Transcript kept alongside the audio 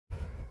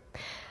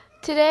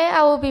Today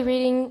I will be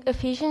reading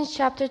Ephesians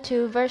chapter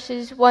 2,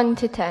 verses 1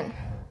 to 10.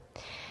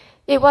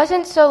 It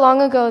wasn't so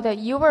long ago that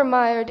you were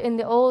mired in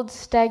the old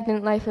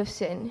stagnant life of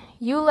sin.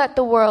 You let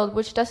the world,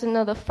 which doesn't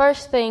know the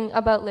first thing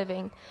about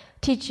living,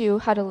 teach you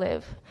how to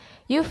live.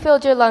 You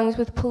filled your lungs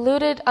with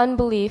polluted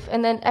unbelief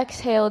and then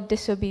exhaled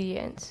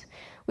disobedience.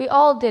 We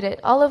all did it,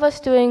 all of us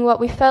doing what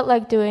we felt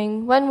like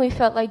doing when we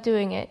felt like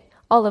doing it,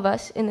 all of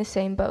us in the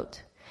same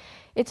boat.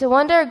 It's a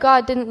wonder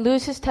God didn't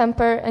lose his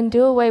temper and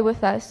do away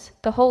with us,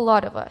 the whole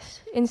lot of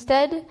us.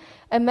 Instead,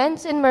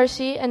 immense in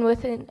mercy and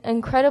with an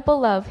incredible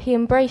love, he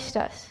embraced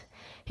us.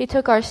 He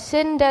took our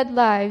sin-dead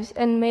lives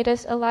and made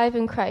us alive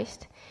in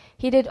Christ.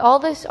 He did all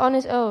this on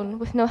his own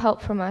with no help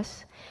from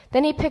us.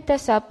 Then he picked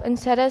us up and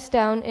set us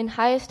down in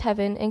highest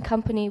heaven in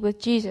company with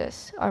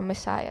Jesus, our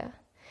Messiah.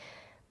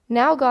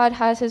 Now God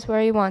has us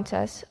where he wants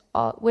us,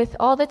 with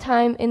all the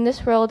time in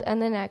this world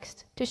and the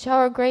next, to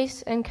shower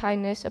grace and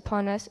kindness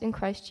upon us in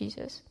Christ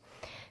Jesus.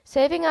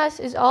 Saving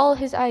us is all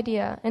his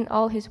idea and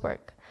all his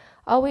work.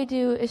 All we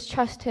do is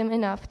trust him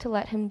enough to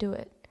let him do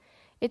it.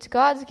 It's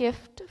God's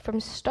gift from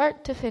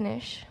start to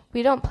finish.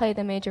 We don't play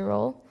the major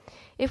role.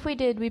 If we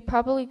did, we'd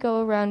probably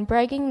go around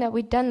bragging that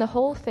we'd done the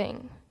whole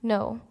thing.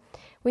 No,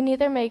 we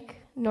neither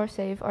make nor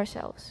save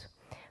ourselves.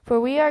 For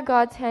we are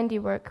God's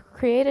handiwork,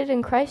 created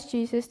in Christ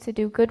Jesus to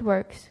do good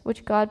works,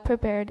 which God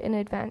prepared in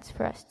advance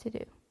for us to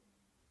do.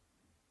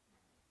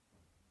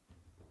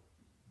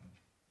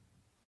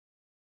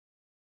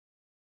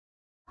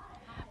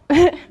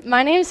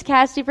 My name is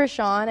Cassie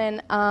Pershawn,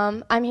 and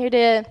I'm here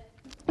to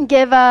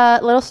give a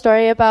little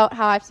story about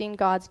how I've seen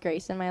God's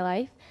grace in my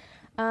life.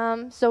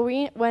 When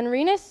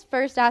Renus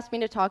first asked me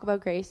to talk about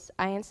grace,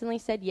 I instantly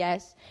said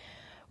yes,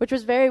 which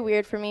was very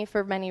weird for me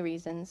for many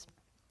reasons.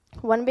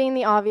 One being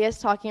the obvious,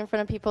 talking in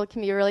front of people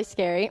can be really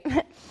scary.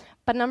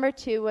 But number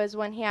two was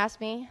when he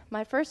asked me,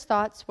 my first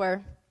thoughts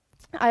were,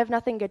 I have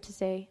nothing good to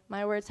say.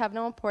 My words have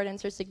no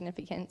importance or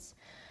significance.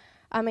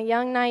 I'm a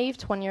young, naive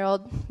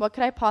 20-year-old. What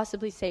could I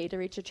possibly say to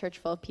reach a church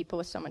full of people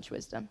with so much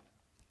wisdom?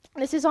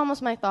 This is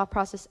almost my thought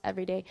process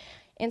every day,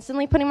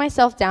 instantly putting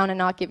myself down and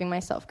not giving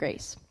myself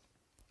grace.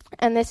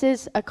 And this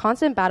is a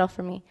constant battle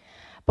for me.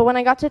 But when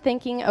I got to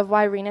thinking of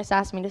why Renus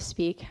asked me to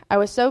speak, why I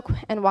was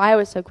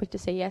so quick to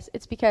say yes,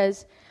 it's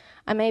because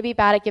I may be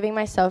bad at giving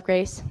myself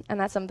grace, and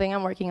that's something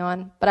I'm working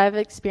on, but I've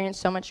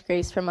experienced so much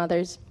grace from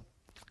others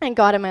and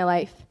God in my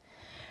life.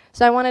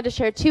 So I wanted to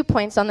share 2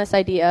 points on this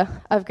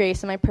idea of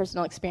grace and my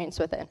personal experience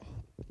with it.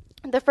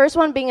 The first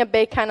one being a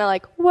big kind of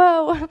like,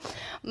 whoa,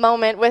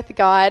 moment with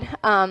God,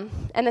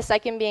 and the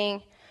second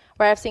being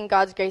where I've seen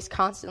God's grace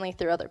constantly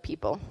through other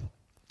people.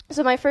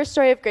 So my first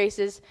story of grace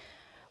is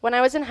when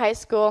I was in high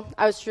school,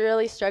 I was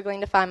really struggling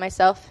to find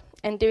myself,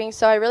 and doing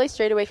so, I really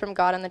strayed away from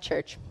God and the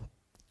church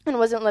and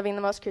wasn't living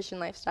the most Christian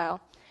lifestyle.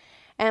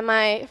 And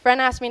my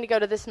friend asked me to go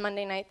to this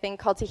Monday night thing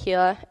called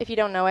Tehillah. If you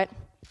don't know it,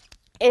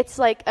 it's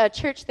like a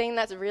church thing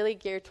that's really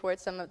geared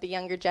towards some of the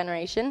younger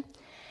generation.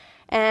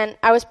 And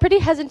I was pretty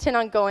hesitant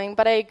on going,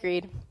 but I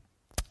agreed.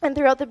 And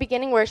throughout the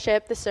beginning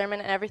worship, the sermon,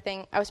 and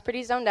everything, I was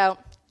pretty zoned out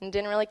and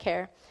didn't really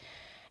care.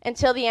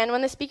 Until the end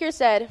when the speaker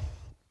said,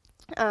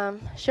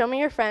 show me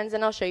your friends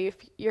and I'll show you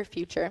your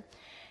future.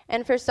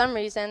 And for some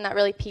reason, that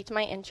really piqued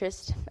my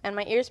interest, and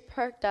my ears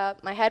perked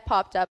up, my head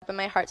popped up, and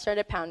my heart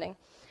started pounding.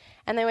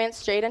 And they went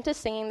straight into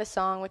singing the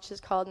song, which is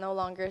called No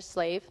Longer a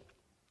Slave.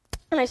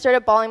 And I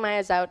started bawling my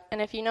eyes out,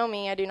 and if you know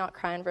me, I do not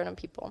cry in front of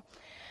people.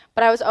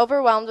 But I was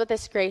overwhelmed with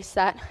this grace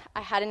that I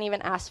hadn't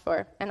even asked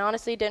for, and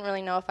honestly didn't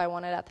really know if I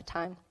wanted at the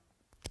time.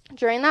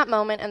 During that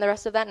moment and the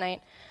rest of that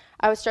night,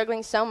 I was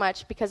struggling so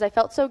much because I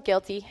felt so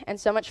guilty and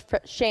so much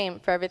shame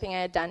for everything I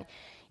had done,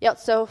 yet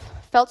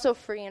felt so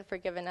free and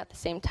forgiven at the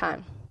same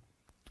time.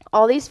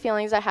 All these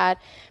feelings I had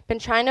been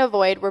trying to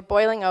avoid were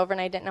boiling over,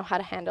 and I didn't know how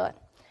to handle it.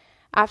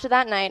 After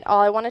that night, all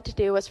I wanted to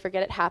do was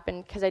forget it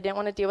happened because I didn't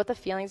want to deal with the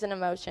feelings and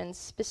emotions,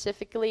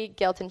 specifically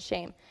guilt and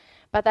shame.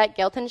 But that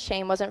guilt and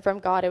shame wasn't from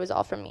God, it was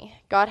all from me.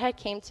 God had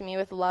came to me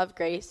with love,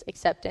 grace,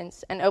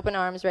 acceptance, and open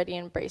arms ready to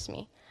embrace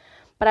me.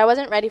 But I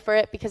wasn't ready for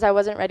it because I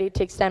wasn't ready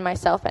to extend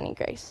myself any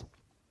grace.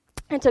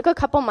 It took a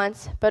couple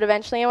months, but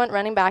eventually I went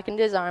running back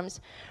into his arms,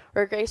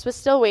 where grace was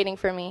still waiting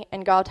for me,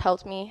 and God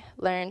helped me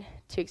learn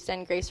to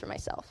extend grace for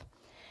myself.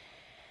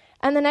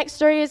 And the next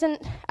story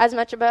isn't as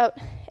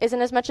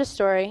much a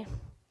story,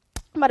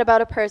 but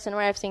about a person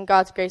where I've seen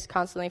God's grace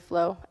constantly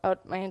flow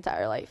out my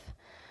entire life.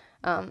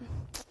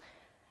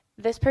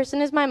 This person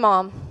is my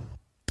mom,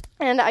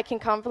 and I can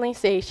confidently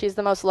say she's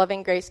the most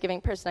loving,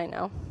 grace-giving person I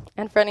know.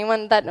 And for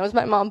anyone that knows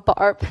my mom,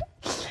 Barb,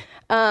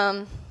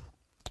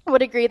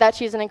 would agree that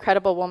she's an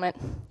incredible woman.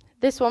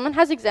 This woman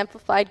has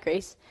exemplified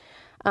grace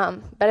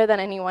better than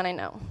anyone I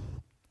know.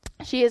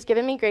 She has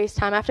given me grace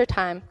time after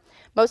time.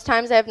 Most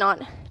times I have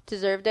not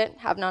deserved it,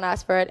 have not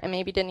asked for it, and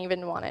maybe didn't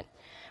even want it.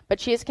 But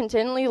she has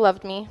continually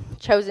loved me,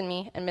 chosen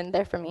me, and been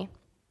there for me.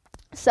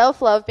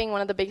 Self-love being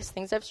one of the biggest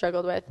things I've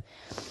struggled with.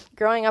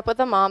 Growing up with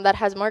a mom that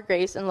has more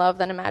grace and love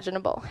than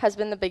imaginable has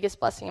been the biggest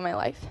blessing in my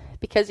life.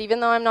 Because even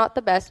though I'm not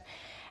the best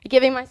at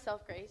giving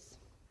myself grace,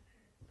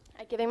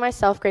 at giving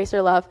myself grace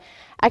or love,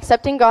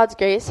 accepting God's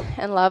grace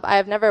and love, I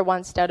have never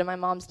once doubted my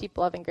mom's deep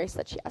love and grace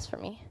that she has for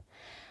me.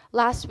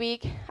 Last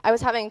week, I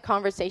was having a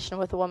conversation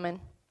with a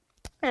woman,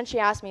 and she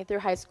asked me through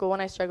high school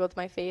when I struggled with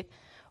my faith,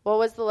 what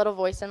was the little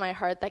voice in my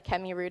heart that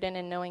kept me rooted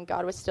in knowing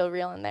God was still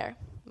real and there?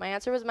 My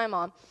answer was my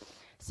mom.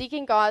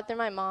 Seeking God through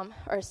my mom,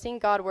 or seeing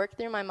God work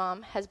through my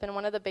mom, has been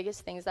one of the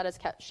biggest things that has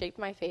shaped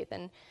my faith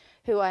and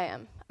who I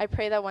am. I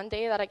pray that one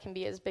day that I can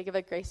be as big of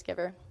a grace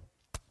giver.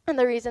 And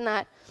the reason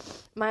that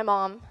my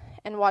mom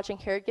and watching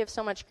her give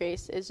so much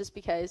grace is just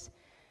because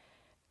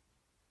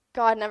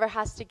God never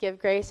has to give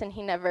grace, and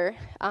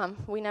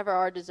we never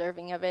are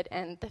deserving of it.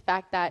 And the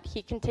fact that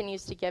he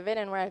continues to give it,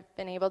 and where I've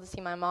been able to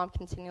see my mom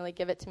continually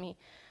give it to me,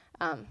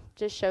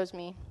 just shows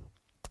me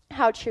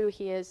how true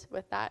he is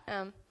with that.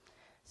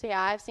 So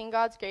yeah, I've seen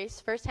God's grace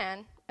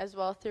firsthand as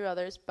well through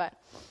others, but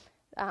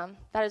that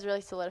has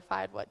really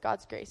solidified what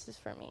God's grace is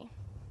for me.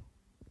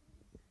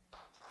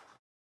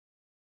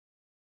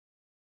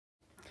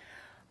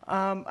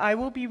 I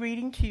will be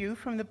reading to you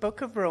from the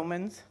book of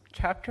Romans,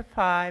 chapter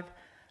 5,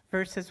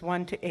 verses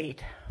 1 to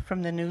 8,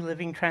 from the New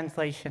Living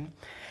Translation.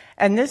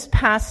 And this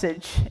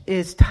passage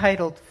is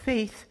titled,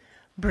 Faith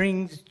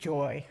Brings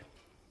Joy.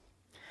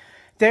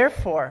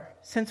 Therefore,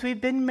 since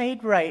we've been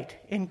made right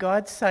in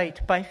God's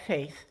sight by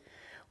faith,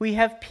 we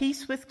have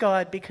peace with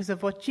God because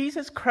of what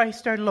Jesus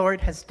Christ our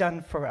Lord has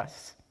done for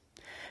us.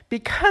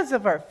 Because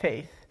of our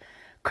faith,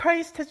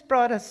 Christ has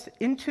brought us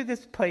into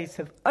this place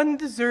of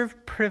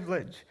undeserved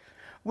privilege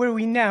where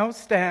we now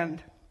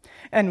stand,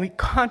 and we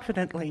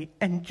confidently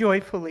and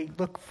joyfully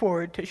look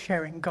forward to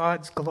sharing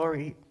God's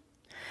glory.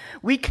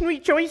 We can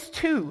rejoice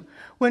too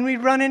when we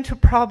run into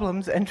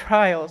problems and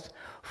trials,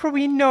 for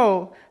we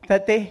know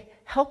that they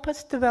help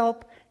us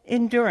develop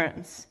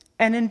endurance,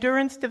 and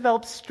endurance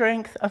develops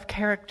strength of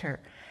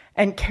character,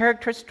 and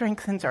character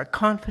strengthens our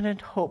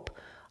confident hope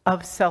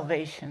of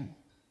salvation.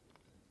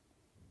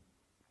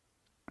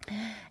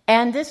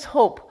 And this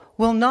hope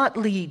will not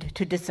lead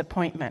to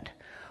disappointment,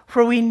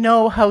 for we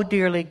know how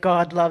dearly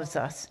God loves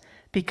us,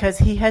 because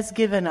he has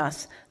given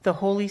us the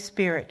Holy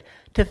Spirit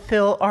to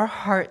fill our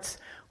hearts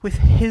with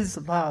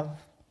his love.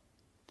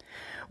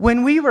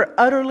 When we were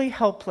utterly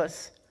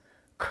helpless,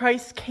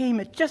 Christ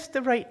came at just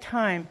the right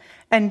time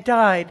and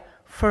died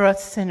for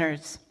us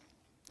sinners.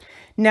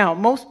 Now,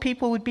 most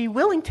people would be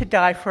willing to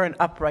die for an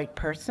upright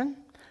person,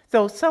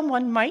 though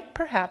someone might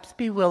perhaps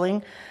be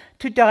willing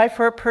to die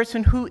for a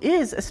person who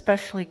is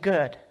especially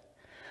good.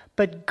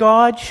 But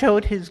God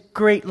showed his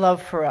great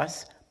love for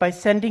us by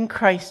sending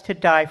Christ to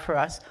die for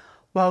us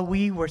while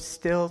we were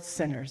still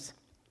sinners.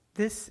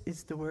 This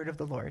is the word of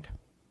the Lord.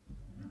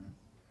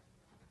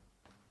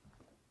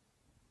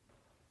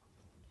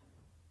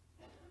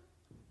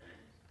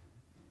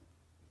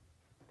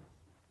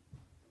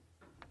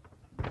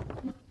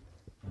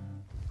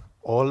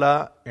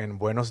 Hola and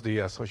buenos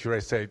dias, or should I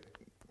say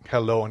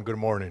hello and good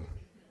morning.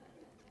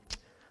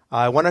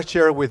 I want to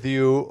share with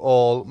you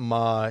all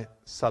my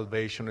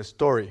salvation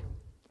story.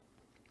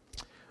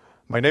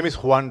 My name is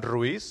Juan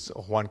Ruiz,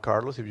 or Juan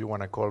Carlos, if you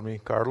want to call me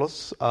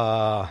Carlos.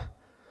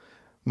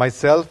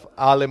 Myself,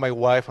 Ale, my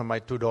wife, and my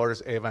two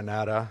daughters, Eva and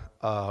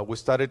Ada, we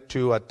started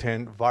to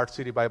attend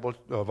Varsity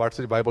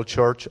Bible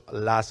Church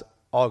last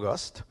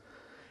August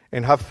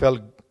and have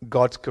felt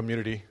God's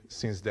community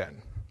since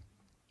then.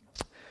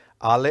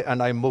 Ale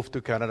and I moved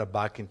to Canada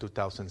back in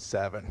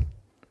 2007.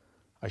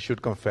 I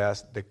should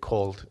confess, the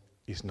cold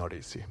is not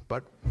easy,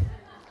 but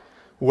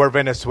we're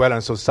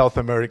Venezuelan, so South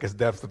America is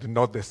definitely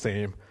not the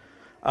same.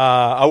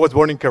 I was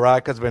born in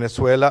Caracas,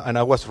 Venezuela, and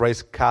I was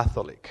raised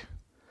Catholic.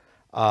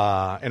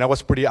 And I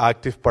was pretty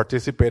active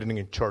participating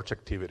in church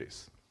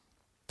activities.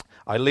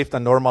 I lived a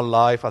normal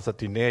life as a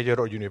teenager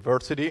or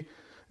university,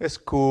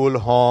 school,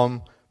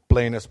 home,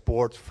 playing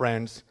sports,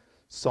 friends,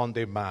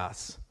 Sunday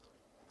Mass.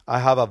 I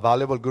have a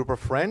valuable group of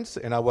friends,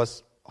 and I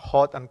was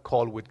hot and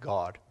cold with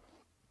God,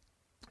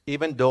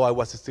 even though I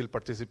was still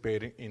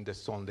participating in the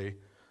Sunday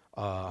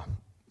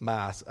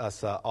Mass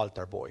as an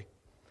altar boy.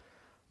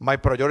 My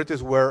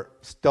priorities were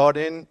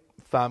studying,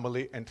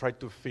 family, and try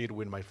to fit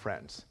with my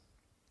friends.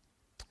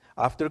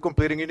 After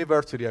completing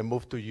university, I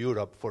moved to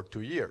Europe for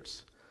 2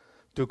 years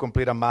to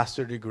complete a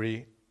master's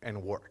degree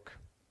and work.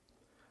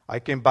 I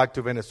came back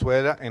to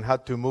Venezuela and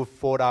had to move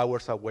 4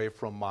 hours away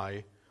from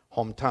my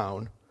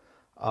hometown.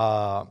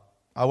 I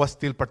was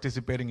still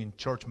participating in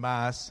church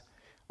mass,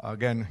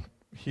 again,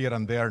 here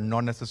and there,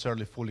 not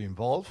necessarily fully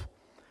involved.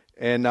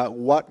 And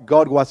what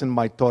God wasn't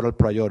my total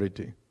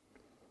priority.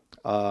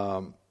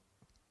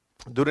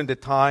 During the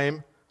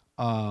time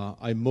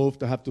I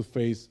moved, I have to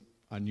face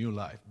a new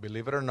life.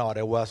 Believe it or not,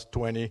 I was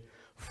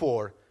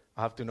 24.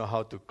 I have to know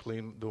how to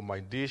do my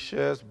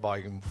dishes,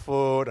 buying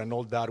food, and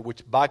all that,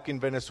 which back in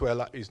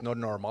Venezuela is not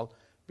normal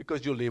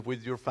because you live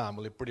with your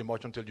family pretty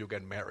much until you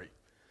get married.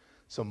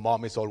 So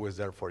mom is always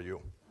there for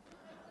you.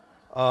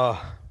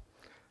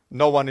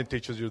 No one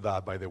teaches you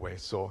that, by the way.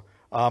 So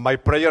my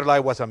prayer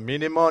life was a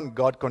minimum.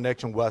 God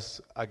connection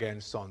was,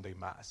 again, Sunday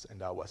Mass,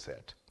 and that was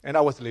it. And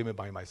I was living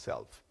by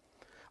myself.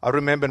 I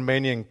remember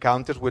many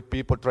encounters with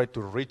people trying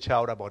to reach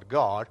out about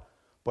God,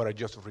 but I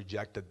just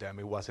rejected them.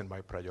 It wasn't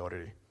my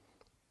priority.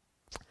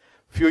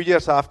 Few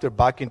years after,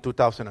 back in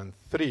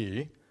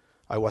 2003,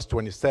 I was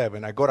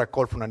 27, I got a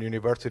call from a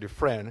university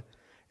friend,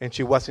 and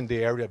she was in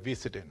the area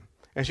visiting.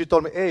 And she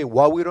told me, hey,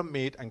 why we don't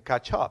meet and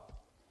catch up?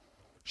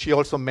 She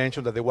also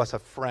mentioned that there was a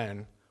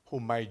friend who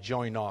might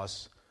join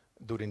us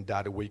during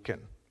that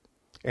weekend.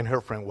 And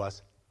her friend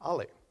was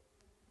Ali.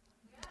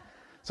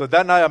 So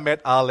that night I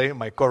met Ali,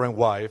 my current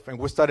wife, and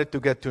we started to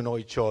get to know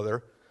each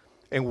other.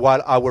 And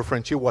while our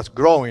friendship was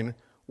growing,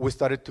 we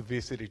started to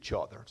visit each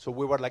other. So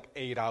we were like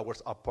 8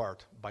 hours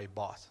apart by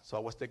bus. So I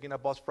was taking a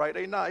bus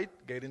Friday night,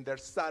 getting there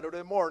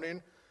Saturday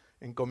morning,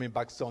 and coming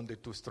back Sunday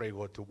to straight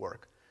go to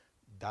work.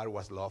 That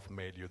was love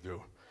made you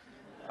do.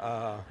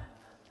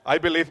 I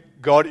believe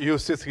God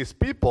uses his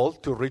people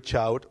to reach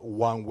out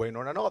one way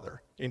or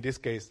another. In this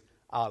case,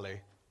 Ali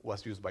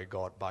was used by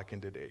God back in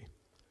the day.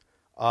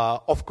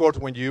 Of course,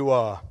 when you,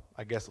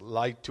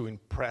 like to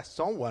impress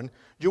someone,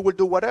 you will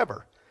do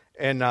whatever.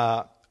 And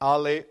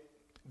Ali,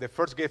 the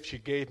first gift she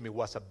gave me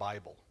was a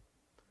Bible.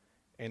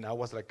 And I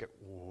was like,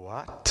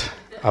 what?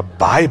 A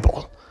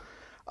Bible?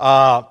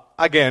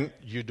 Again,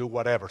 you do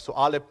whatever. So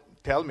Ali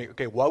tell me,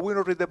 okay, why we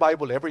don't read the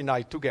Bible every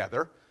night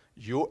together?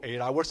 You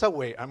 8 hours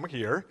away, I'm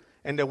here.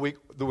 And then we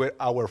do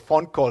our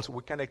phone calls.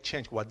 We can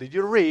exchange. What did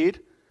you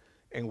read?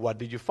 And what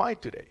did you find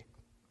today?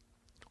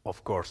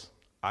 Of course,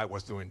 I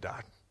was doing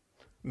that.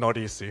 Not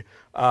easy.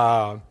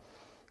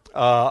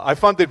 I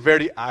found it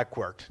very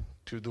awkward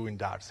to doing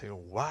that. Saying,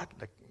 what?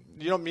 Like,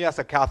 me as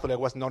a Catholic, I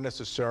was not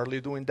necessarily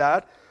doing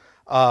that.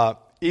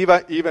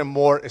 Even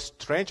more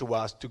strange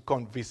was to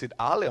come visit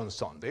Ali on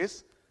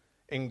Sundays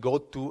and go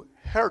to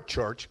her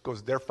church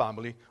because her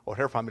family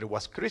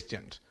was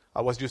Christian.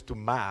 I was used to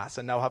Mass,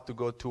 and now I have to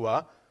go to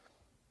a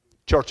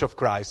Church of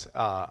Christ,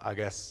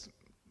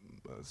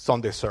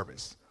 Sunday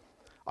service.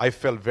 I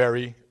felt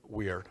very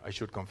weird, I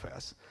should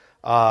confess.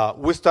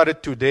 We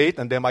started to date,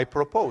 and then I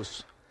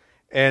proposed.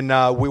 And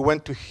we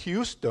went to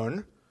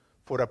Houston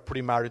for a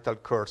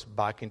premarital course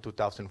back in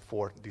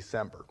 2004,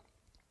 December.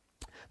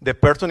 The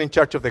person in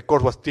charge of the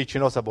course was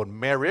teaching us about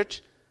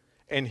marriage,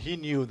 and he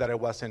knew that I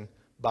wasn't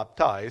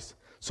baptized,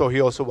 so he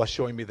also was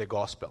showing me the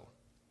gospel.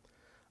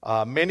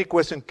 Many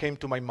questions came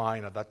to my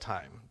mind at that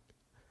time.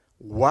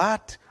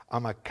 What?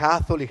 I'm a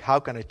Catholic.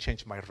 How can I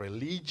change my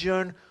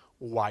religion?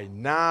 Why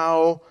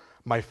now?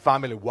 My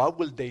family, what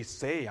will they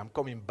say? I'm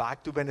coming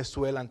back to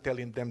Venezuela and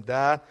telling them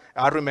that.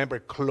 I remember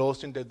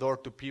closing the door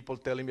to people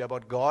telling me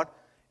about God,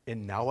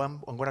 and now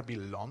I'm going to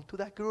belong to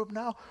that group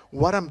now?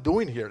 What I'm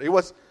doing here? It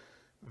was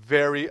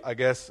very,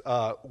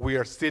 we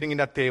are sitting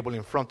in a table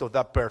in front of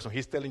that person.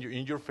 He's telling you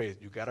in your face,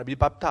 you got to be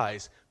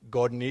baptized.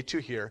 God needs you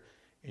here.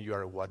 And you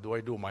are, what do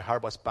I do? My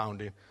heart was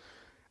pounding.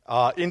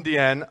 In the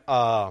end,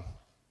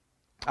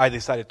 I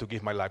decided to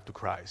give my life to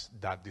Christ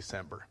that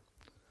December.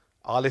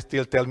 Ali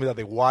still tell me that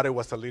the water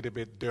was a little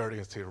bit dirty.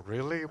 I say,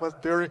 really? It was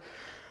dirty?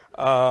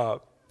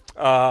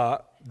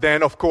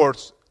 Then, of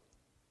course,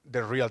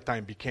 the real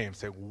time became,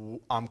 say,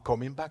 I'm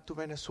coming back to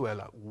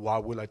Venezuela.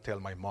 What will I tell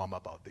my mom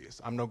about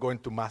this? I'm not going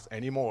to Mass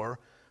anymore.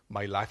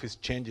 My life is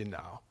changing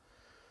now.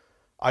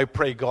 I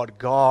pray God,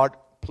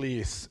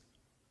 please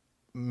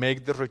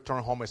make the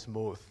return home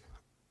smooth.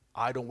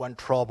 I don't want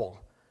trouble.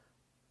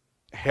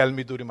 Help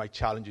me during my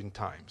challenging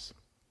times.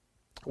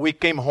 We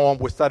came home,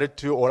 I started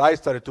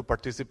to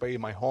participate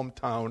in my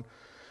hometown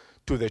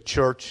to the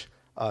church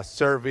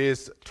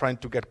service, trying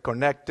to get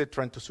connected,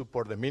 trying to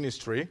support the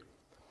ministry.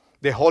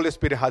 The Holy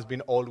Spirit has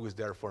been always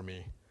there for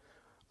me.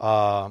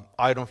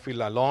 I don't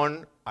feel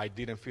alone. I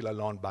didn't feel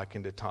alone back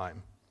in the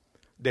time.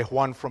 The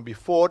Juan from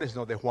before is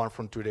not the Juan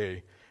from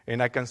today.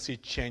 And I can see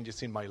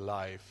changes in my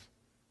life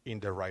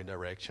in the right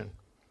direction.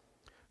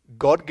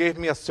 God gave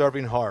me a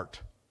serving heart.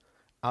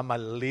 I'm a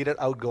little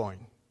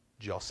outgoing,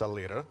 just a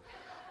little,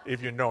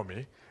 if you know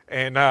me.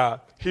 And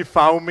he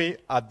found me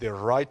at the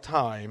right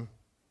time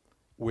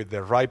with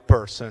the right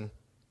person.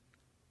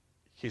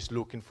 He's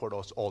looking for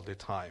us all the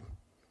time.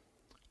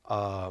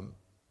 I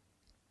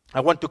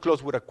want to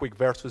close with a quick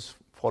verses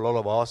for all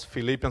of us.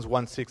 Philippians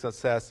 1:6 that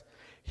says,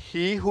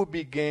 he who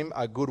began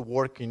a good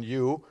work in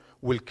you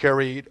will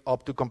carry it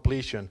up to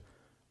completion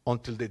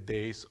until the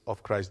days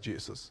of Christ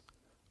Jesus.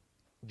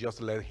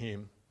 Just let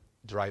him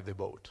drive the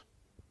boat.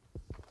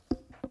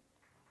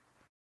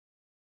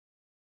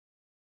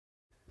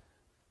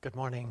 Good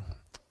morning.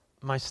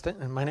 My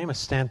name is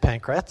Stan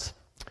Pankratz,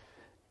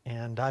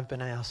 and I've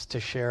been asked to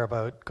share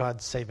about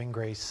God's saving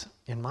grace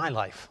in my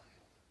life.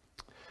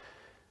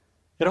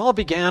 It all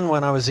began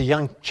when I was a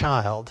young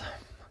child.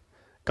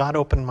 God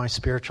opened my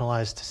spiritual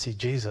eyes to see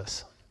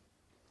Jesus,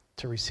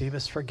 to receive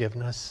his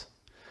forgiveness,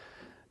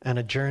 and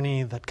a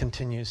journey that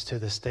continues to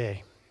this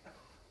day.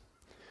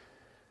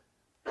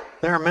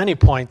 There are many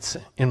points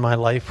in my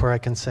life where I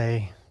can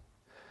say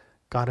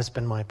God has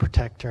been my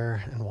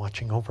protector and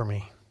watching over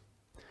me,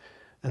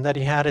 and that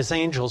he had his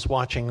angels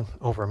watching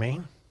over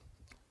me,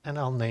 and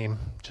I'll name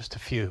just a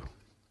few.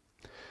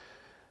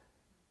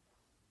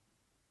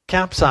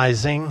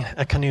 Capsizing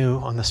a canoe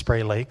on the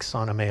Spray Lakes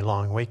on a May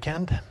long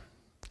weekend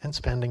and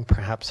spending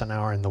perhaps an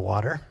hour in the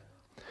water.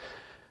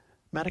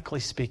 Medically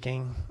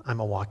speaking, I'm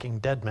a walking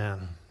dead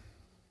man.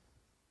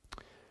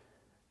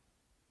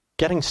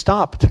 Getting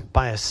stopped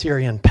by a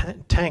Syrian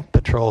tank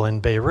patrol in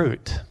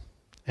Beirut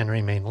and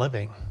remain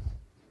living.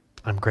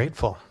 I'm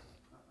grateful.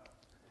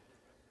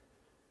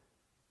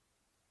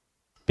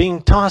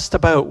 Being tossed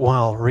about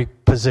while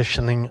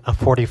repositioning a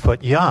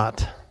 40-foot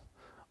yacht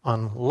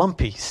on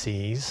lumpy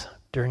seas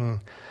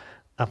during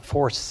a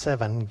force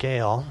 7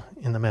 gale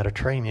in the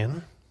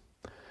Mediterranean,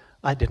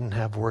 I didn't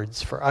have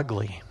words for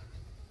ugly.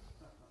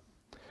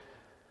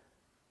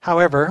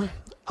 However,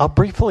 I'll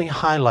briefly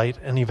highlight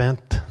an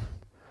event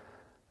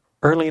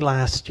early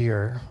last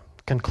year,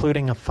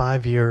 concluding a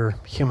 5-year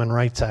human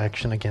rights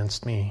action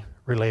against me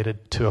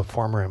related to a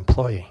former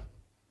employee.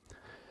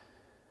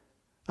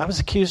 I was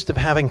accused of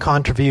having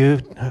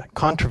contravened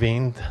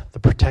the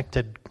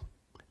protected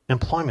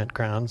employment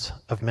grounds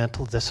of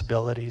mental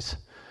disabilities,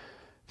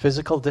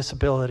 physical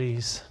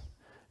disabilities,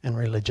 and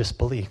religious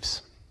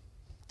beliefs.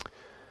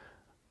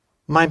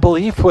 My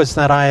belief was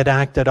that I had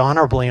acted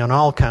honorably on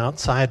all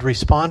counts. I had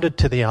responded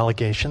to the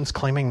allegations,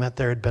 claiming that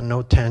there had been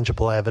no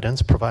tangible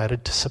evidence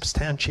provided to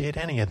substantiate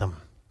any of them,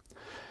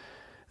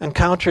 and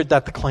countered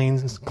that the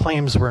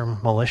claims were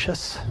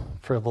malicious,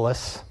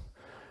 frivolous,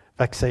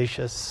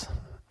 vexatious,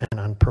 and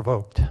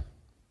unprovoked.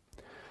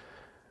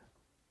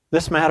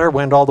 This matter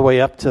went all the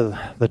way up to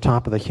the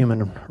top of the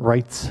Human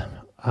Rights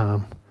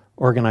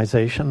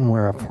Organization,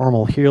 where a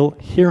formal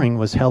hearing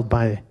was held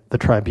by the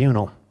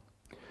tribunal.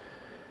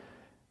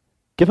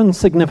 Given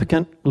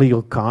significant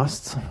legal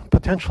costs,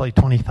 potentially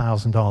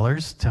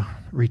 $20,000 to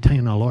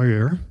retain a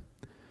lawyer,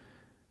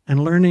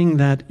 and learning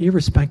that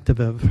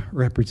irrespective of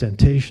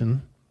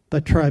representation,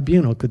 the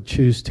tribunal could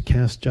choose to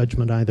cast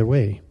judgment either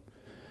way,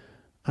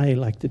 I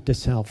elected to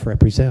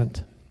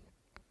self-represent.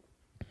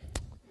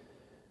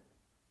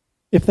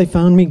 If they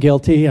found me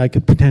guilty, I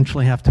could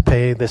potentially have to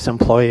pay this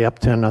employee up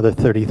to another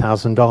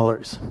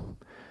 $30,000,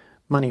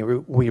 money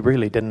we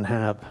really didn't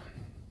have.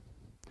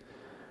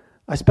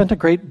 I spent a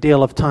great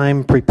deal of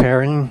time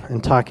preparing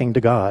and talking to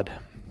God.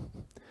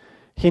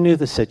 He knew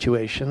the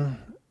situation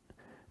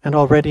and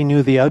already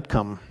knew the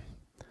outcome,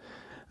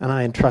 and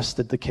I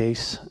entrusted the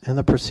case and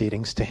the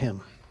proceedings to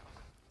Him.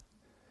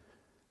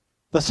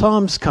 The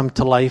Psalms come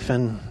to life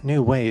in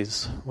new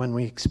ways when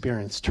we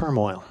experience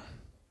turmoil.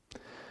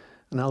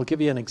 And I'll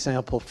give you an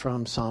example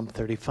from Psalm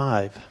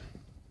 35.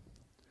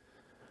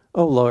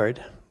 O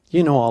Lord,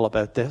 you know all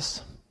about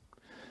this.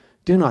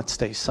 Do not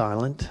stay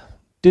silent.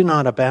 Do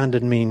not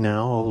abandon me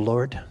now, O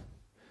Lord.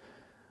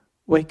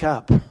 Wake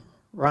up,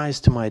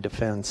 rise to my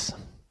defense.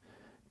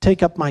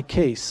 Take up my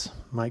case,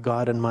 my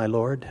God and my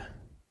Lord.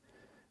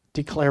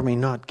 Declare me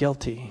not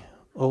guilty,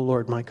 O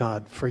Lord my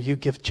God, for you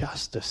give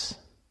justice.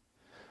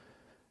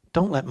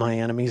 Don't let my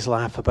enemies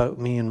laugh about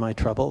me and my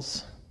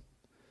troubles.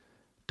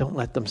 Don't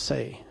let them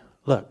say,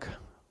 look,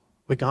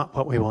 we got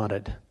what we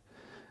wanted.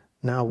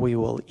 Now we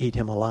will eat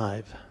him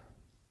alive.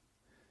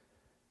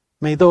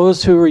 May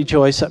those who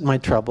rejoice at my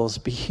troubles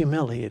be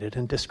humiliated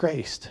and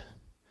disgraced.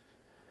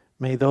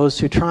 May those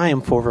who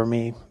triumph over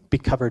me be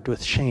covered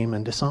with shame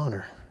and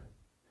dishonor.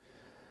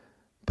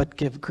 But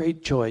give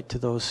great joy to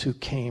those who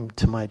came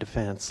to my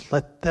defense.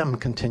 Let them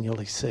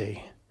continually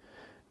say,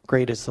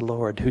 great is the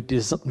Lord, who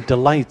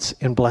delights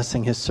in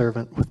blessing his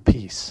servant with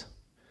peace.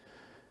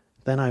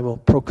 Then I will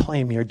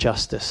proclaim your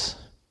justice,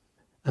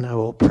 and I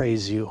will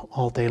praise you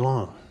all day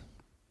long.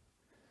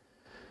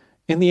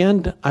 In the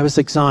end, I was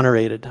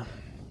exonerated,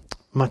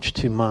 much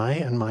to my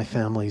and my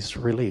family's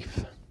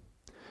relief.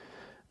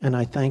 And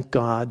I thank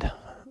God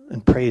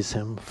and praise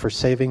him for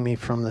saving me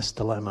from this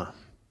dilemma.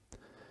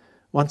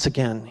 Once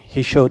again,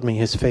 he showed me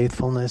his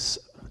faithfulness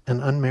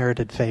and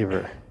unmerited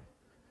favor,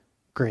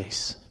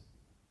 grace.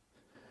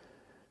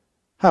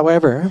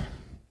 However,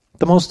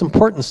 the most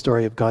important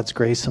story of God's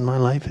grace in my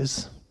life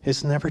is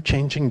his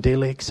never-changing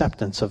daily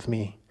acceptance of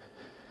me,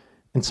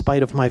 in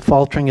spite of my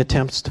faltering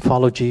attempts to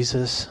follow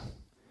Jesus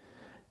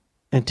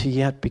and to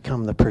yet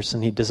become the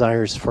person he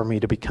desires for me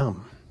to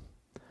become.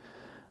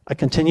 I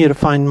continue to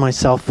find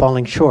myself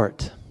falling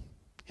short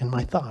in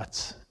my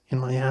thoughts, in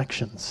my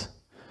actions,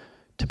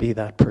 to be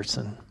that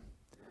person.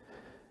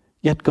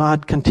 Yet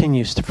God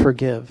continues to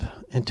forgive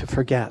and to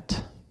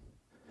forget,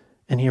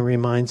 and he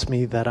reminds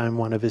me that I'm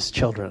one of his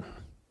children.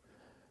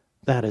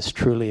 That is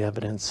truly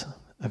evidence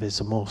of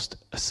his most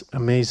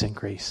amazing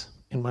grace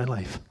in my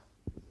life.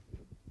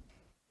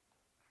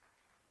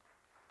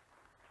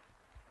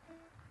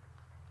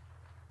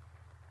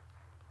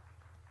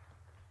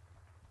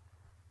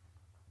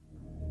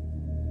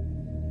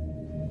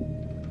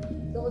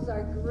 Those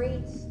are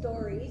great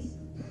stories.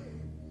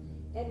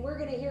 And we're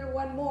going to hear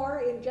one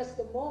more in just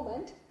a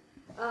moment.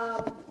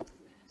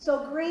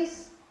 So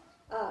Grace,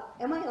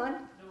 am I on?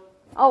 No.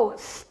 Oh,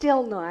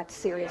 still not,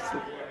 seriously.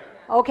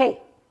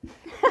 Okay.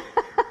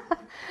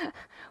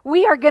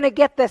 We are going to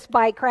get this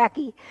by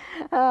Cracky.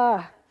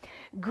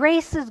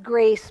 Grace is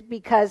grace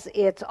because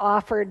it's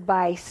offered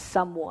by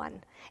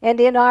someone. And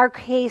in our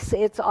case,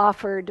 it's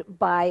offered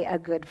by a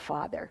good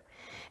father.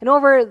 And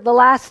over the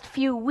last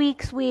few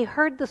weeks, we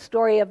heard the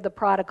story of the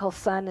prodigal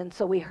son, and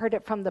so we heard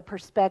it from the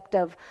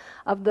perspective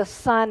of the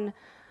son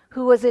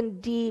who was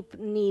in deep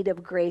need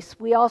of grace.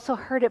 We also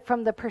heard it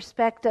from the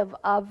perspective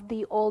of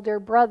the older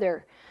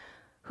brother,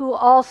 who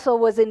also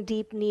was in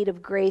deep need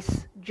of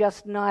grace,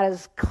 just not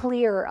as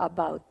clear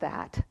about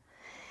that.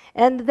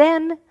 And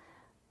then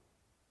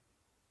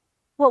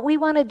what we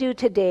want to do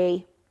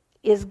today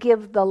is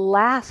give the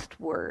last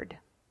word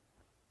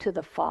to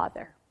the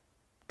Father,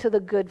 to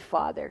the good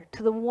Father,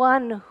 to the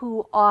one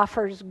who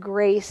offers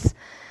grace.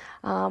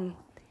 And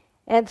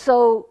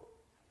so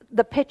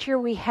the picture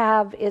we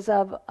have is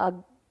of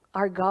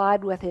our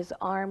God with his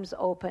arms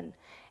open.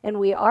 And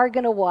we are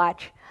going to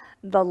watch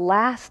the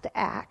last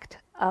act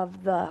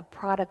of the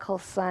prodigal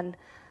son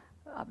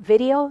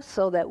video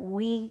so that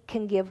we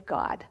can give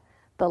God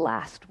the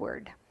last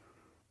word.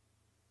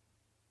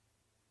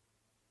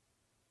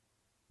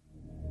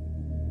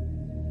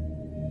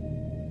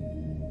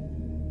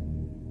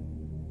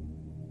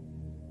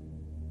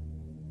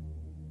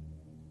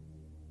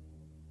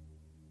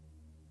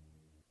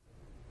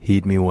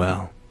 Heed me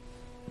well.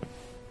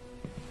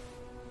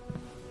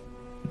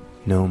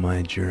 Know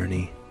my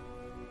journey.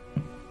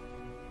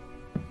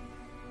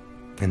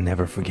 And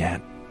never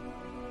forget,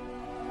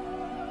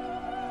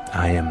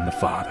 I am the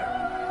Father.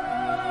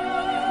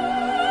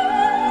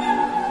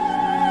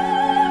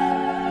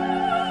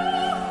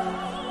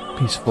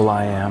 Peaceful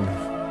I am,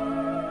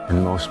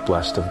 and most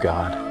blessed of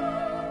God.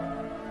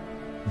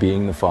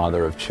 Being the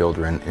father of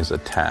children is a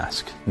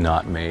task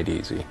not made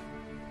easy.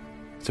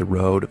 It's a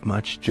road of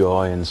much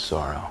joy and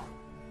sorrow.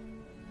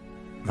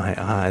 My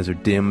eyes are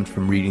dimmed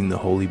from reading the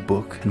holy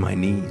book, and my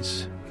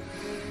knees,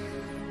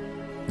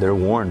 they're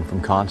worn from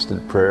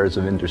constant prayers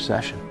of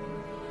intercession.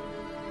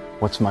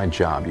 What's my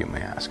job, you may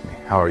ask me?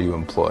 How are you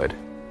employed?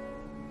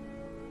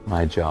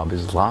 My job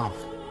is love.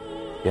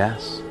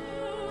 Yes,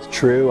 it's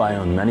true, I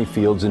own many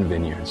fields and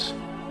vineyards.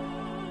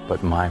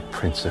 But my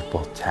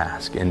principal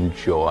task and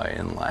joy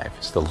in life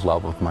is the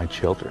love of my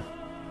children,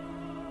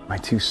 my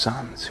two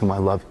sons, whom I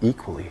love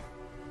equally.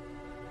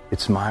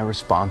 It's my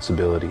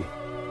responsibility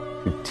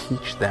to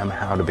teach them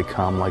how to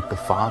become like the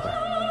Father.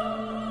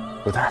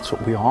 For that's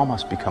what we all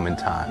must become in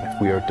time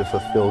if we are to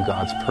fulfill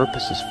God's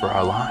purposes for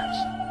our lives.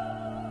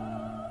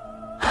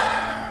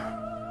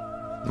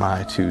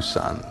 My two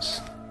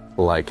sons,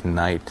 like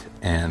night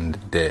and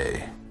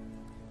day,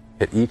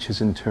 yet each has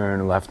in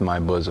turn left my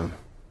bosom.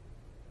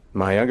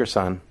 My younger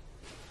son,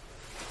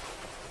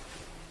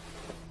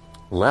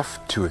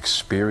 left to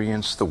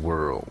experience the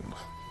world.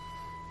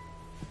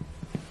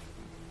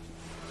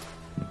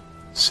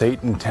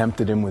 Satan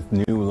tempted him with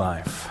new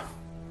life,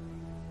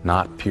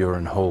 not pure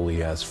and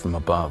holy as from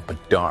above,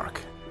 but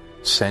dark,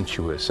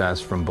 sensuous as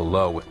from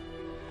below.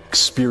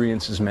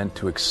 Experiences meant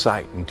to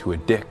excite and to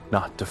addict,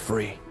 not to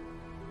free.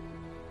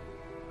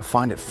 I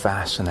find it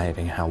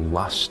fascinating how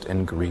lust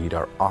and greed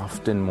are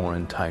often more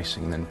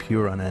enticing than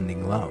pure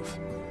unending love.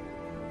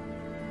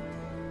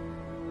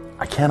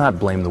 I cannot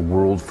blame the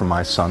world for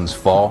my son's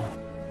fall.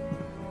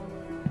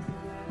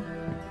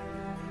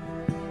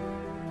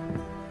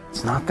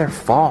 It's not their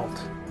fault.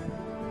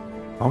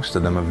 Most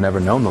of them have never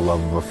known the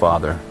love of a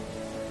father.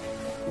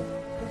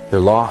 They're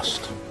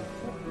lost,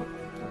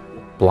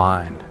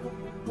 blind,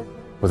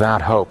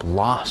 without hope,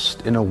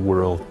 lost in a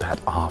world that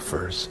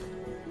offers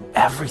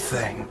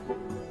everything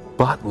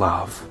but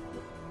love.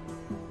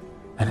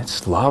 And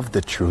it's love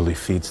that truly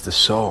feeds the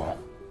soul.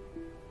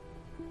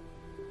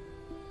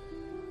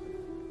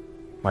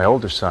 My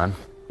older son,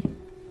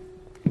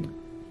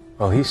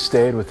 well, he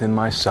stayed within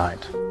my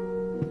sight.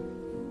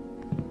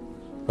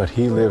 But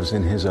he lives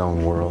in his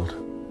own world,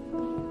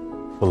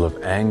 full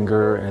of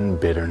anger and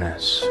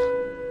bitterness.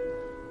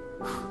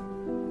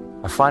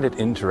 I find it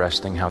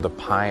interesting how the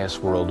pious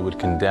world would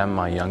condemn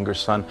my younger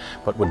son,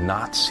 but would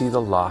not see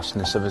the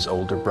lostness of his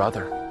older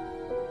brother.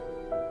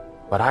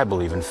 But I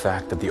believe, in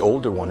fact, that the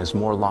older one is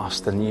more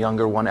lost than the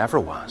younger one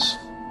ever was.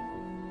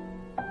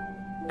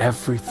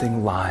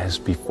 Everything lies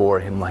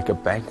before him like a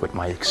banquet,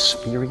 my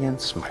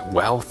experience, my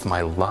wealth,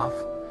 my love.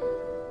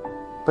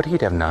 But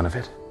he'd have none of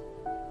it.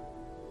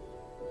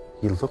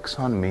 He looks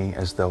on me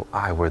as though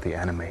I were the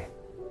enemy.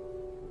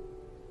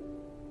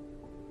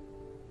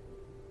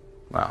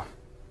 Well,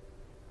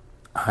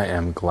 I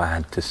am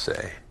glad to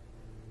say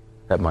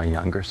that my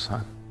younger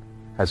son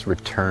has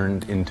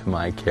returned into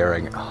my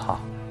caring.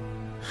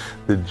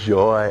 The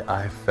joy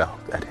I felt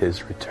at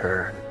his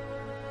return.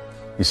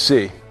 You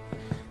see,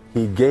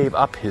 he gave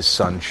up his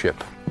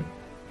sonship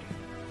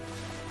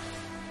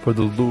for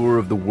the lure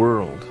of the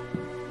world,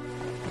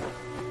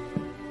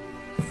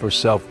 for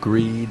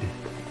self-greed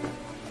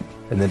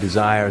and the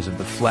desires of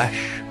the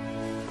flesh.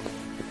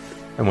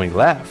 And when he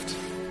left,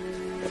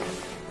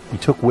 he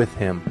took with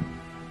him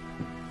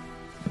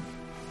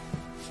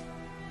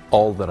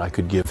all that I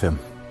could give him,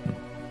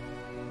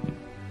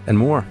 and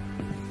more.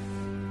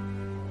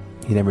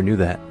 He never knew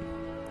that,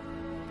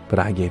 but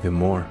I gave him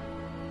more.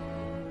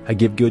 I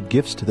give good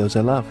gifts to those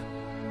I love.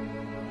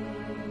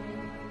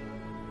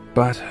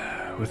 But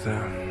with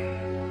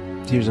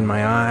tears in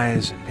my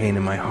eyes and pain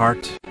in my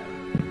heart,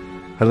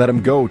 I let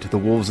him go to the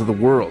wolves of the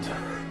world.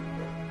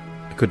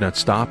 I could not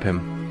stop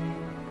him,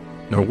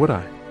 nor would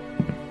I.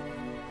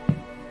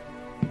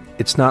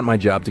 It's not my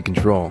job to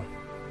control.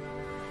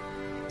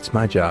 It's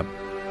my job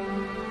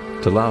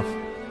to love.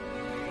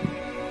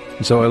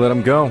 And so I let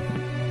him go.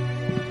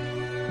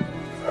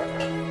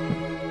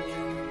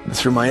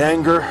 Through my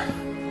anger,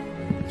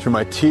 through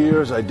my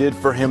tears, I did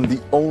for him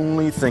the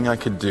only thing I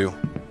could do.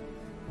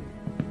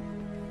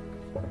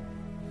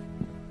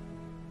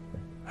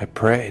 I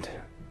prayed.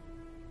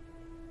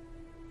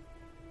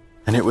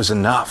 And it was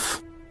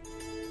enough.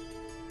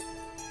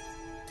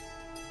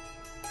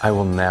 I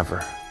will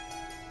never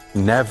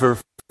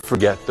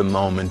forget the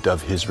moment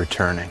of his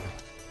returning.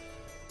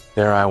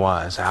 There I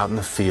was, out in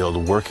the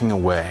field, working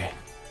away.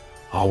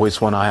 Always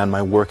one eye on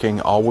my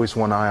working, always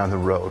one eye on the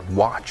road,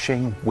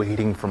 watching,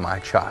 waiting for my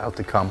child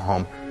to come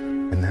home.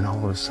 And then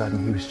all of a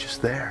sudden, he was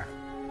just there.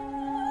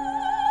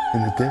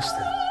 In the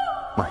distance,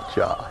 my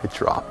jaw had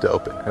dropped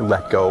open. I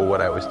let go of what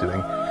I was doing,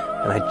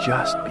 and I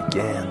just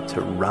began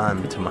to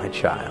run to my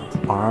child,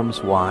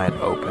 arms wide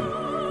open,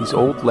 these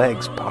old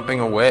legs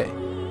pumping away.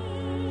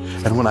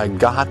 And when I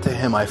got to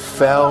him, I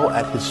fell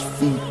at his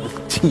feet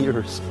with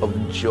tears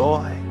of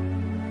joy.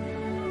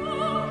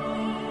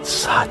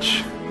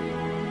 Such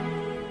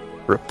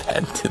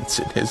repentance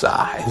in his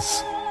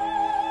eyes.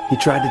 He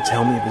tried to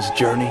tell me of his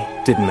journey.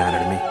 Didn't matter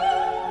to me.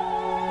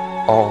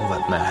 All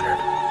that mattered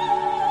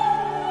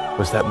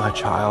was that my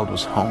child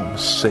was home,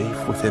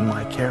 safe within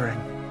my caring.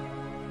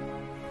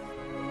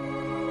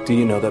 Do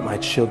you know that my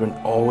children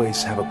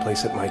always have a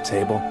place at my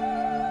table?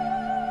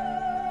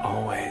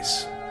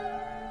 Always.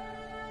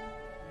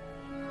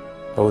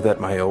 Oh,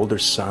 that my older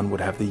son would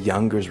have the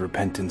younger's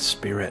repentant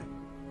spirit.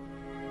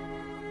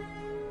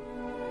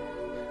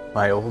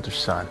 My older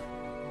son,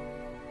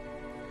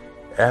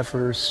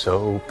 ever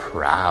so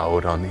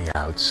proud on the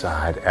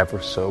outside,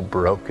 ever so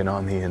broken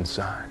on the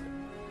inside,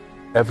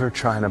 ever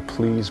trying to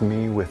please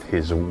me with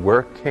his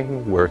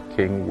working,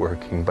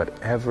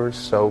 but ever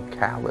so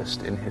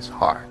calloused in his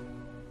heart.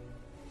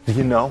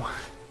 You know,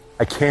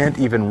 I can't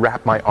even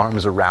wrap my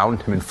arms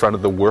around him in front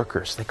of the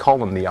workers. They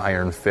call him the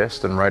Iron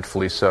Fist, and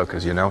rightfully so,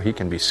 because, you know, he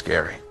can be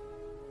scary.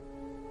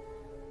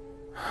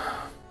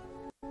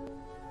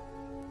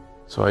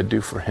 So I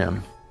do for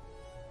him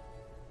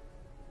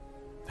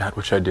that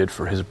which I did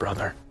for his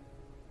brother.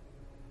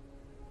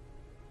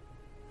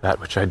 That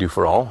which I do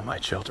for all of my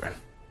children.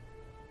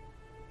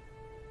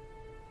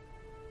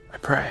 I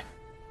pray.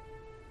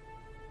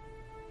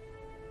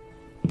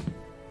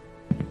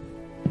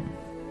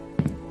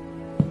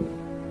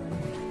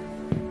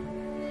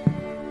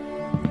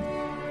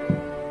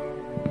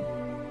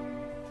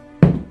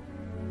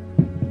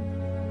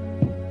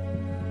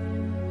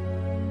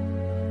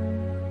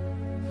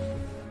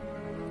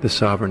 The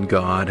sovereign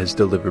God has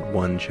delivered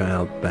one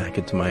child back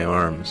into my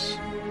arms.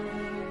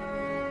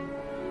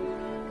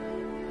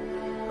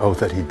 Oh,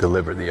 that he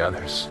deliver the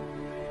others.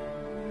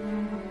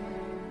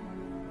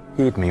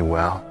 Heed me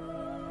well.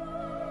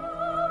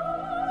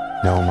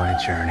 Know my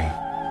journey.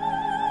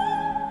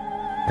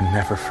 And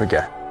never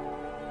forget.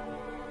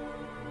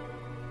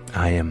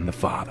 I am the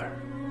Father.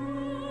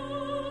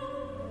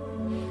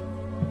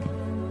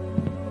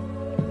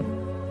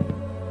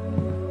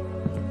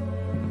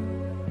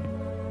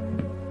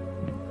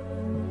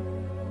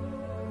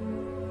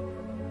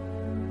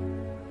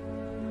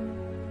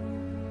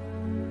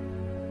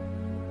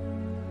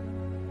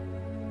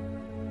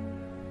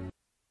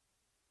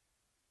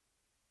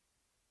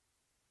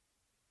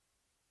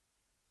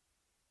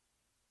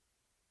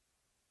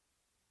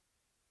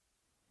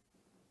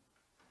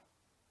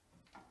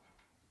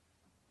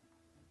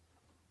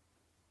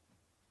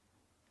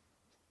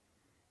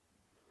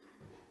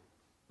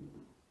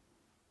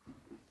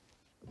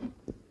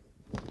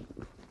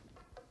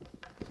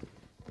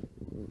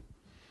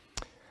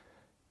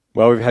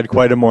 Well, we've had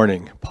quite a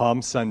morning,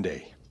 Palm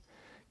Sunday.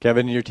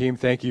 Kevin and your team,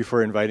 thank you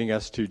for inviting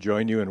us to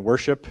join you in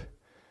worship.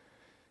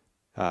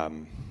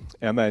 Emma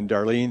and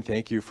Darlene,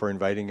 thank you for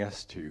inviting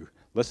us to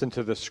listen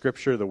to the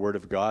scripture, the Word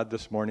of God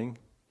this morning.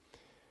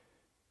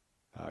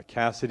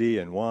 Cassidy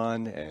and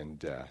Juan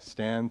and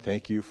Stan,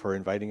 thank you for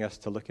inviting us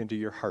to look into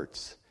your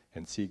hearts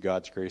and see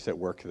God's grace at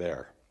work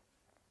there.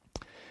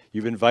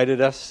 You've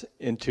invited us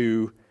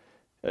to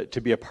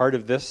be a part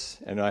of this,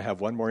 and I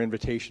have one more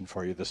invitation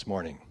for you this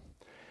morning.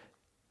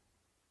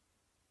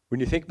 When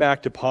you think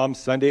back to Palm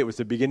Sunday, it was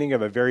the beginning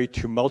of a very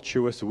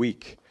tumultuous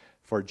week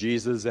for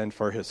Jesus and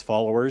for his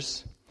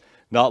followers.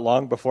 Not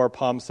long before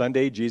Palm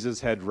Sunday,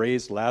 Jesus had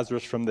raised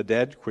Lazarus from the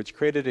dead, which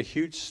created a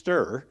huge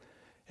stir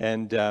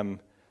and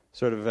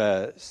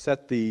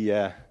set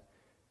the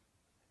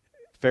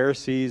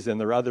Pharisees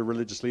and their other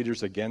religious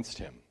leaders against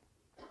him.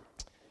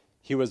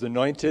 He was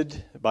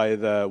anointed by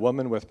the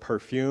woman with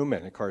perfume,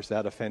 and of course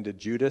that offended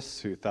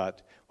Judas, who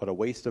thought what a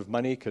waste of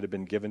money, could have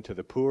been given to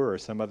the poor or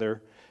some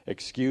other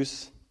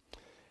excuse.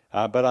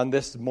 But on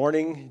this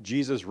morning,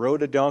 Jesus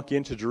rode a donkey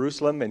into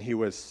Jerusalem, and he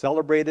was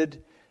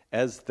celebrated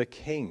as the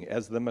king,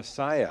 as the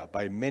Messiah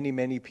by many,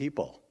 many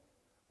people,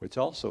 which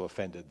also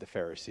offended the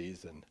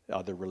Pharisees and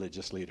other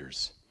religious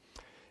leaders.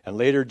 And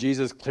later,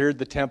 Jesus cleared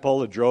the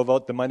temple and drove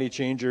out the money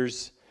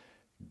changers,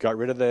 got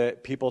rid of the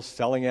people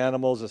selling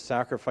animals as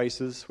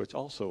sacrifices, which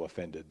also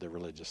offended the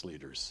religious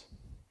leaders.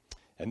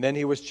 And then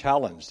he was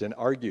challenged and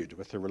argued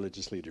with the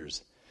religious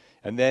leaders.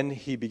 And then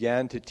he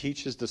began to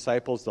teach his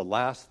disciples the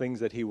last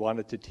things that he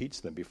wanted to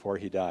teach them before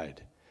he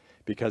died.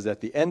 Because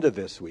at the end of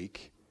this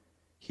week,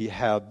 he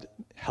had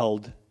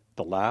held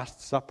the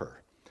Last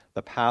Supper,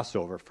 the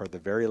Passover, for the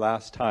very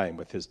last time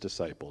with his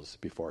disciples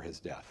before his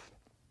death.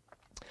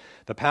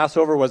 The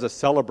Passover was a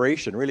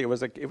celebration. Really,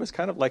 it was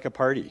kind of like a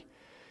party.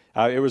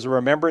 It was a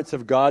remembrance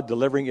of God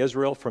delivering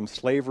Israel from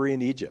slavery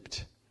in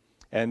Egypt.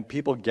 And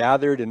people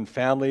gathered in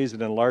families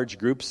and in large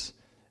groups,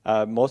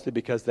 mostly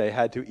because they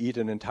had to eat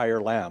an entire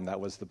lamb.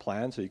 That was the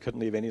plan, so you couldn't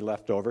leave any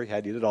left over. You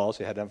had to eat it all,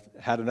 so you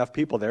had enough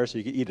people there so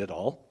you could eat it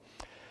all.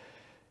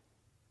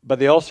 But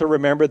they also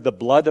remembered the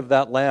blood of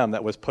that lamb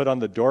that was put on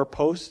the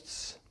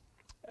doorposts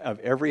of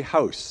every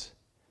house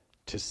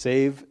to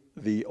save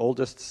the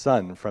oldest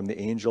son from the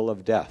angel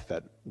of death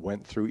that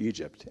went through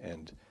Egypt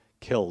and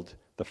killed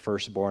the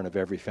firstborn of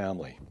every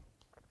family.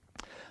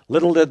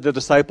 Little did the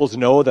disciples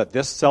know that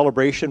this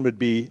celebration would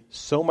be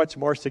so much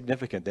more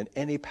significant than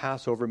any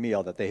Passover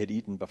meal that they had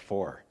eaten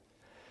before.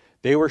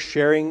 They were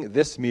sharing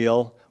this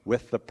meal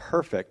with the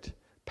perfect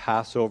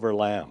Passover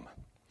lamb,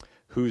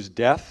 whose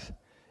death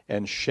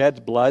and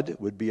shed blood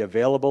would be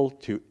available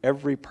to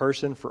every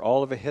person for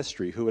all of a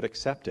history who would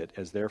accept it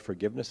as their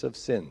forgiveness of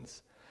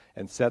sins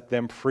and set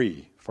them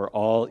free for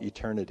all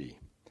eternity.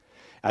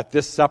 At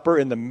this supper,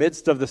 in the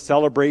midst of the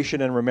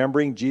celebration and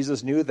remembering,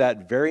 Jesus knew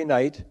that very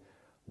night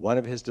one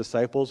of his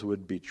disciples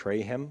would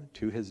betray him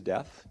to his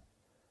death.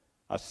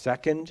 A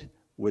second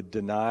would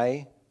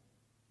deny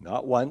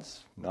not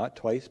once, not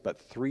twice,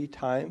 but 3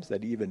 times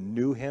that he even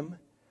knew him,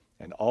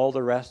 and all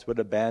the rest would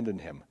abandon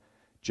him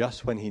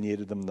just when he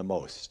needed them the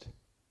most.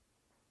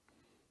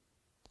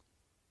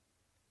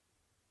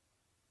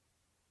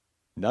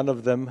 None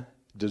of them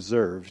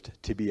deserved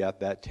to be at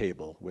that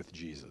table with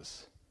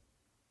Jesus.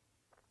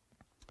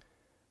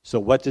 So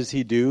what does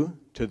he do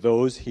to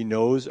those he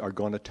knows are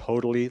going to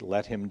totally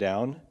let him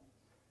down?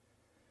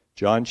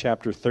 John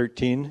chapter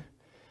 13,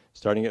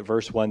 starting at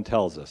verse 1,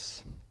 tells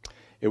us,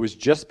 "It was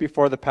just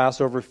before the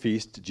Passover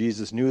feast,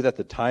 Jesus knew that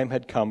the time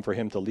had come for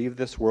him to leave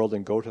this world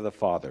and go to the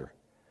Father.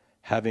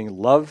 Having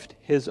loved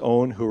his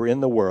own who were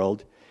in the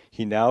world,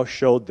 he now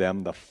showed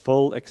them the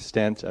full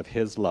extent of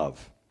his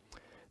love.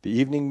 The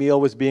evening meal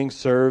was being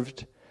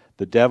served.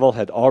 The devil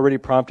had already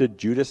prompted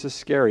Judas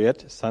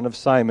Iscariot, son of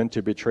Simon,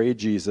 to betray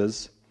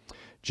Jesus.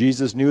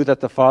 Jesus knew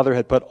that the Father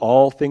had put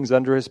all things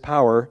under his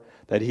power,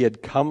 that he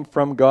had come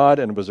from God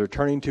and was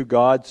returning to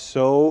God,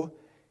 so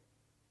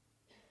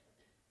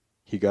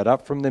he got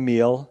up from the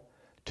meal,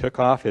 took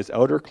off his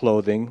outer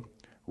clothing,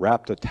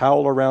 wrapped a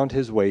towel around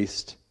his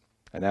waist,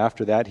 and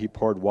after that he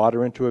poured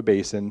water into a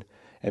basin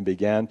and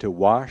began to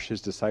wash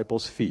his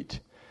disciples'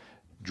 feet,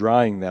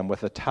 drying them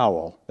with a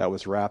towel that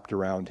was wrapped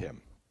around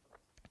him."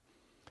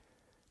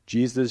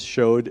 Jesus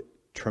showed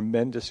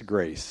tremendous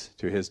grace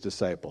to his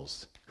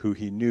disciples, who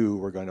he knew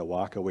were going to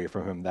walk away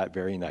from him that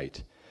very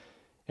night.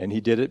 And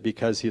he did it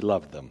because he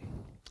loved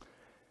them.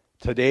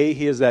 Today,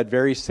 he is that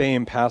very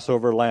same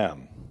Passover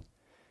lamb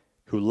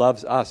who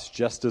loves us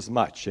just as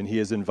much, and he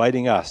is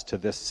inviting us to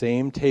this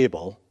same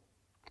table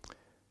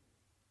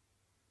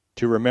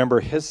to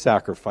remember his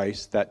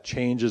sacrifice that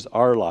changes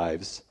our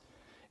lives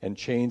and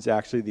changes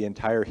actually the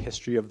entire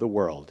history of the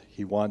world.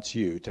 He wants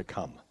you to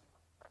come.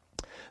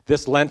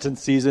 This Lenten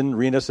season,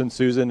 Renus and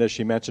Susan, as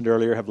she mentioned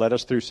earlier, have led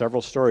us through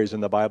several stories in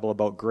the Bible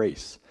about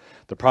grace.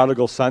 The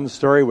prodigal son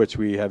story, which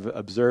we have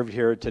observed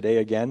here today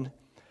again.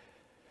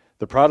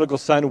 The prodigal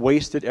son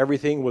wasted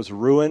everything, was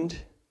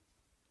ruined,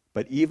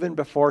 but even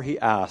before he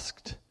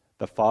asked,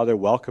 the father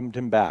welcomed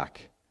him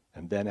back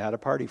and then had a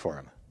party for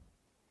him.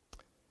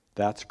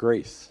 That's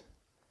grace.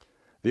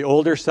 The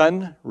older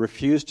son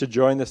refused to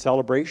join the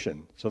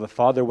celebration, so the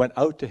father went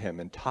out to him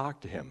and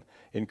talked to him,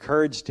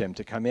 encouraged him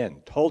to come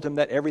in, told him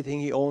that everything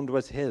he owned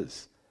was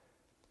his.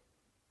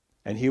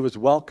 And he was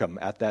welcome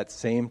at that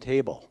same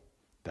table.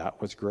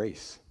 That was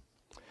grace.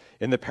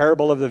 In the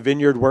parable of the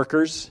vineyard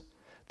workers,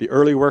 the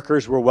early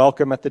workers were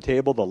welcome at the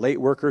table. The late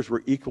workers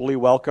were equally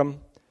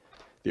welcome.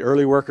 The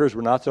early workers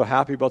were not so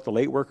happy about the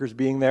late workers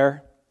being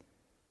there.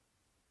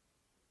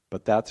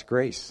 But that's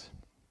grace.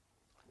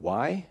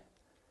 Why?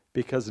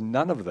 Because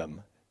none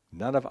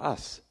of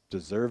us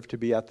deserve to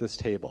be at this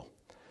table.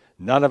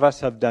 None of us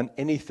have done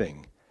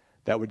anything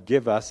that would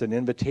give us an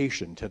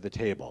invitation to the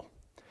table.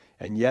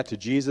 And yet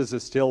Jesus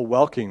is still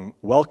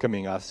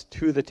welcoming us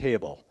to the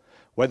table.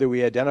 Whether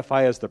we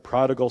identify as the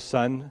prodigal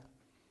son,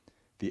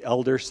 the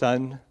elder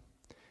son,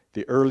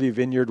 the early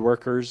vineyard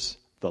workers,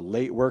 the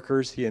late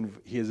workers, he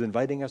is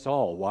inviting us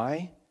all.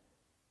 Why?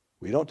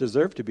 We don't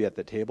deserve to be at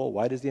the table.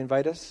 Why does he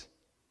invite us?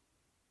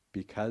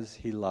 Because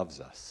he loves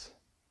us.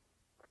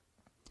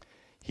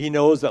 He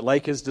knows that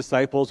like his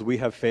disciples, we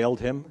have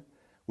failed him.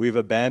 We've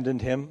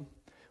abandoned him.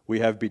 We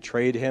have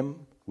betrayed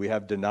him. We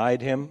have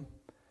denied him,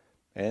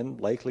 and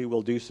likely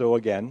will do so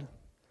again.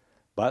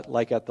 But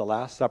like at the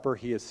Last Supper,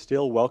 he is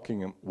still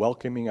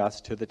welcoming us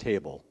to the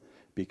table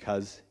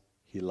because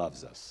he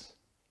loves us.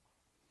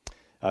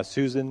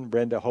 Susan,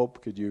 Brenda,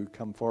 Hope, could you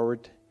come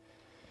forward?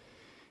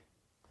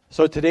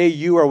 So today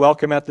you are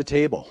welcome at the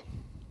table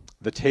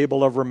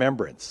of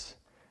remembrance.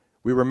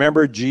 We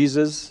remember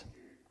Jesus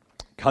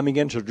coming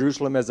into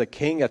Jerusalem as a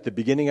king at the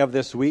beginning of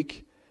this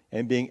week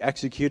and being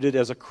executed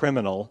as a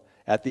criminal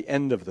at the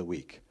end of the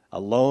week,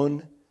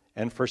 alone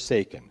and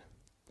forsaken.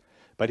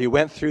 But he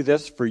went through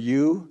this for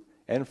you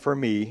and for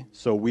me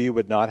so we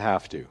would not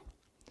have to.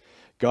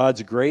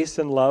 God's grace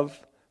and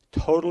love,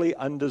 totally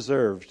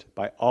undeserved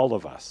by all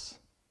of us,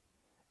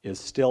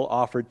 is still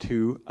offered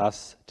to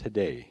us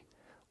today.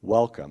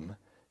 Welcome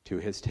to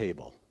his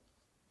table.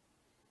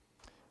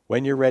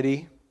 When you're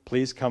ready,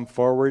 please come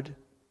forward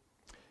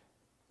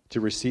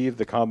to receive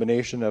the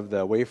combination of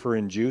the wafer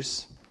and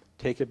juice.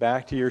 Take it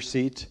back to your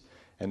seat,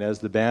 and as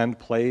the band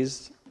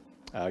plays,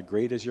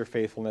 great is your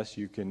faithfulness.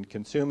 You can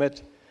consume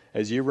it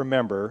as you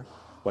remember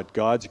what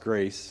God's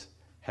grace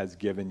has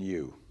given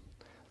you.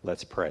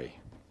 Let's pray.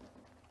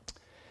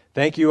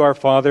 Thank you, our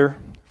Father,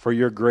 for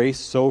your grace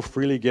so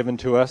freely given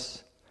to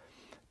us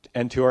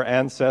and to our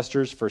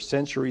ancestors for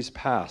centuries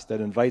past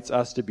that invites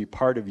us to be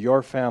part of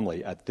your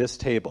family at this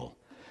table,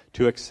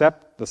 to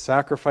accept the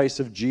sacrifice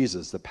of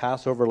Jesus, the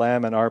Passover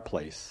lamb in our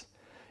place,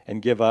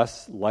 and give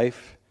us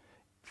life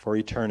for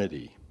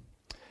eternity.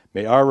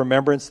 May our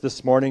remembrance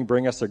this morning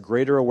bring us a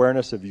greater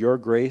awareness of your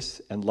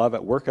grace and love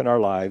at work in our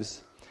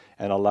lives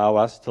and allow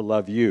us to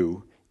love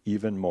you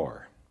even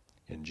more.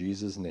 In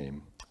Jesus'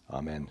 name,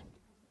 amen.